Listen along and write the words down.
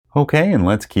Okay, and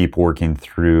let's keep working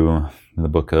through the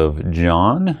book of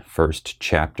John, first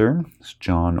chapter. It's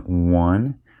John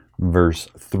 1, verse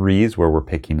 3 is where we're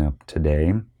picking up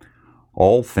today.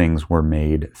 All things were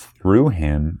made through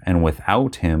him, and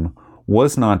without him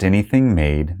was not anything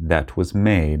made that was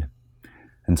made.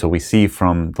 And so we see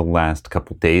from the last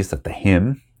couple days that the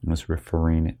him was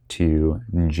referring to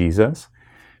Jesus.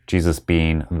 Jesus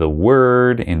being the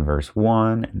Word in verse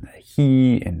 1, and the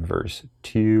He in verse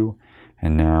 2,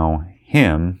 and now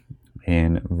Him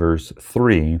in verse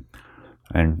 3.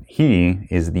 And He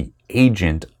is the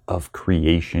agent of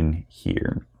creation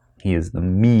here. He is the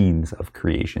means of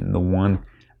creation, the one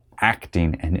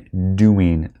acting and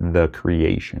doing the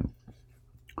creation.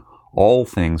 All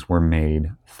things were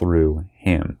made through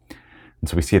Him. And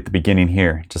so we see at the beginning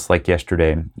here, just like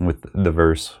yesterday with the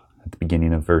verse at the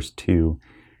beginning of verse 2,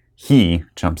 He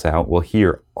jumps out. Well,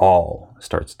 here all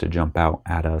starts to jump out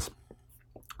at us.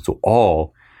 So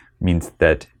all means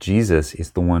that Jesus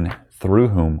is the one through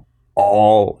whom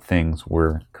all things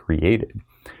were created.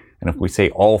 And if we say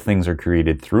all things are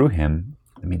created through him,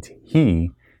 that means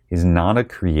he is not a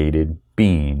created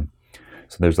being.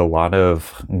 So there's a lot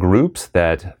of groups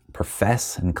that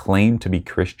profess and claim to be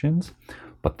Christians,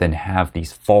 but then have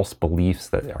these false beliefs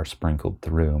that are sprinkled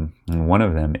through. And one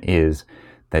of them is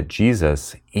that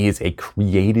Jesus is a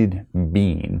created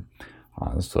being.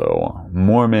 So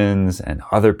Mormons and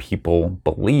other people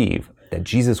believe that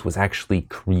Jesus was actually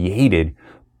created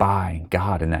by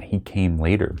God and that he came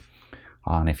later.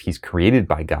 And if he's created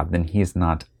by God, then he is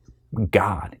not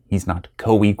God. He's not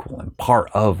co-equal and part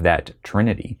of that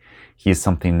Trinity. He is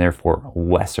something therefore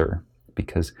lesser,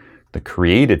 because the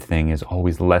created thing is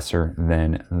always lesser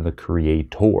than the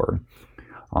creator.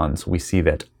 So we see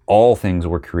that all things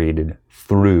were created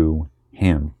through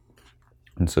him.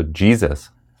 And so Jesus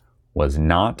was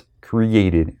not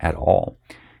created at all.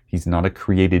 He's not a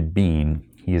created being.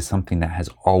 He is something that has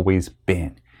always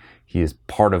been. He is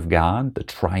part of God, the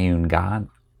triune God,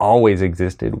 always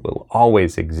existed, will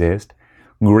always exist.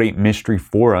 Great mystery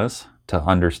for us to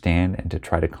understand and to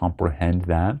try to comprehend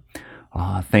that.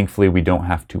 Thankfully, we don't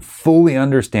have to fully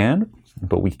understand,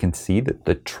 but we can see that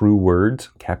the true words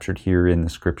captured here in the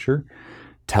scripture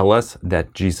tell us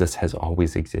that Jesus has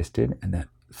always existed and that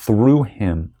through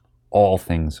him, all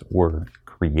things were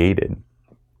created.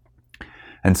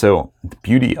 And so the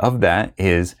beauty of that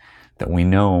is that we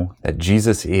know that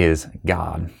Jesus is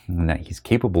God and that he's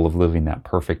capable of living that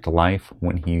perfect life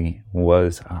when he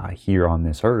was here on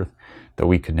this earth that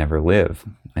we could never live,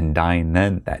 and dying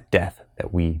then that death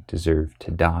that we deserve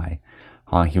to die.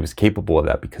 He was capable of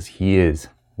that because he is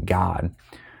God.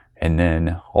 And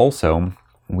then also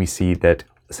we see that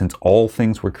since all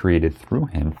things were created through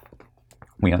him,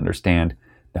 we understand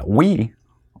that we,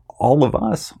 all of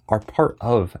us, are part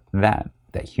of that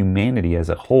humanity as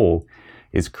a whole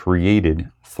is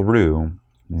created through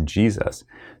Jesus.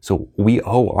 So we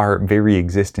owe our very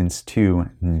existence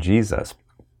to Jesus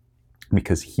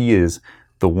because he is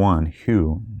the one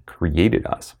who created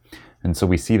us. And so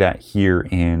we see that here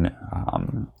in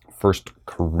 1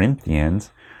 Corinthians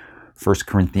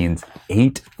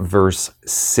 8, verse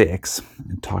 6.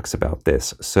 It talks about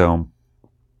this. So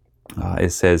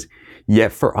it says,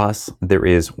 "Yet for us there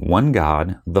is one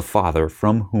God, the Father,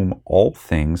 from whom all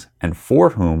things and for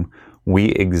whom we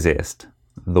exist,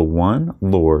 the one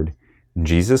Lord,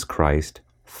 Jesus Christ,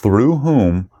 through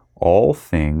whom all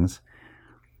things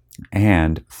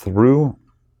and through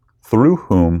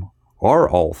whom are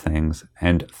all things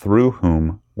and through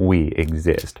whom we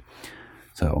exist."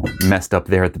 So messed up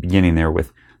there at the beginning there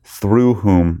with through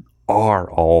whom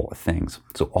are all things.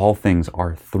 So all things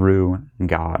are through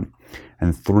God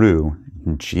and through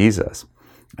Jesus.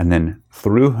 And then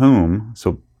through whom,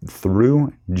 so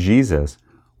through Jesus,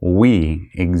 we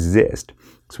exist.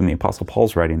 So when the Apostle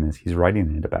Paul's writing this, he's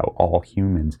writing it about all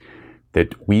humans,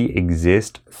 that we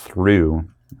exist through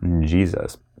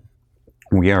Jesus.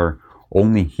 We are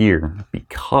only here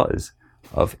because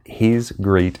of his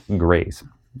great grace,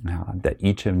 that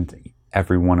each and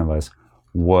every one of us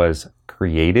was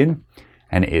created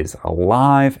and is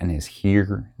alive and is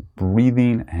here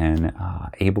breathing and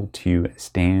able to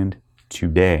stand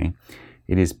today.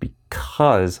 It is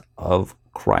because of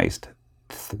Christ.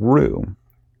 Through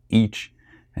each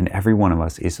and every one of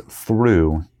us is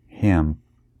through him.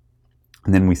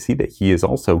 And then we see that he is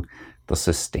also the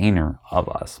sustainer of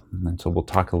us. And so we'll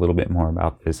talk a little bit more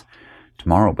about this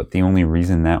tomorrow, but the only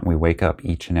reason that we wake up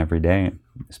each and every day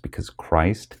is because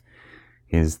Christ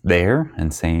is there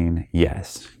and saying,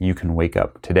 yes, you can wake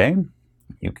up today,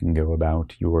 you can go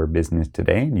about your business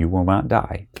today, and you will not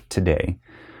die today.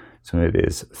 So it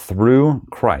is through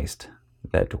Christ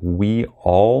that we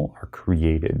all are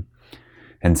created.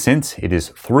 And since it is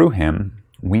through him,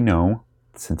 we know,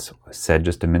 since I said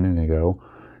just a minute ago,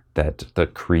 that the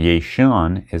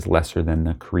creation is lesser than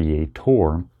the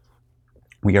creator,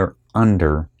 we are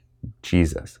under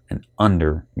Jesus and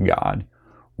under God.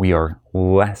 We are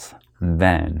less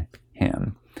than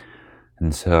him.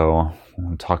 And so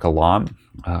we'll talk a lot,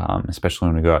 especially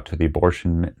when we go out to the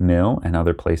abortion mill and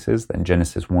other places, then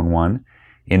Genesis 1:1,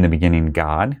 in the beginning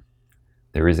God.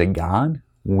 There is a God.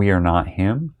 We are not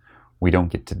him. We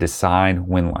don't get to decide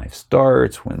when life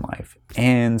starts, when life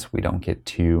ends. We don't get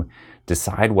to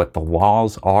decide what the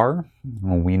laws are.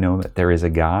 We know that there is a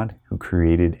God who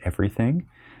created everything.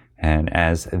 And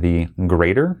as the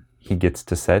greater, he gets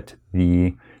to set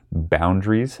the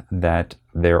boundaries that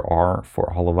there are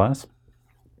for all of us.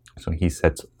 So he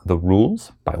sets the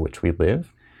rules by which we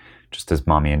live, just as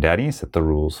mommy and daddy set the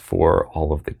rules for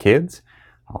all of the kids.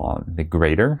 The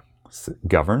greater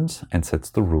governs and sets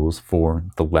the rules for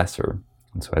the lesser.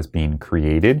 And so as being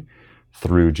created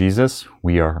through Jesus,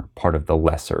 we are part of the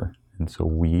lesser. And so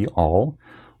we all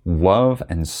love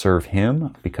and serve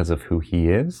him because of who he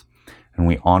is, and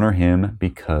we honor him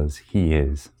because he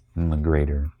is the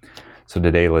greater. So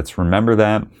today, let's remember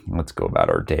that. Let's go about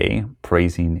our day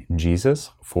praising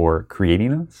Jesus for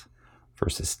creating us, for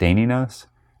sustaining us,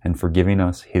 and for giving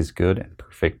us his good and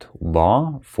perfect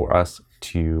law for us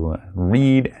to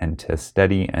read and to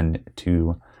study and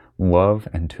to love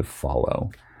and to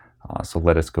follow. So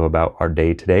let us go about our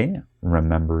day today,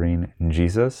 remembering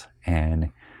Jesus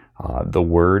and the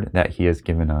word that he has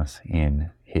given us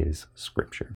in his scripture.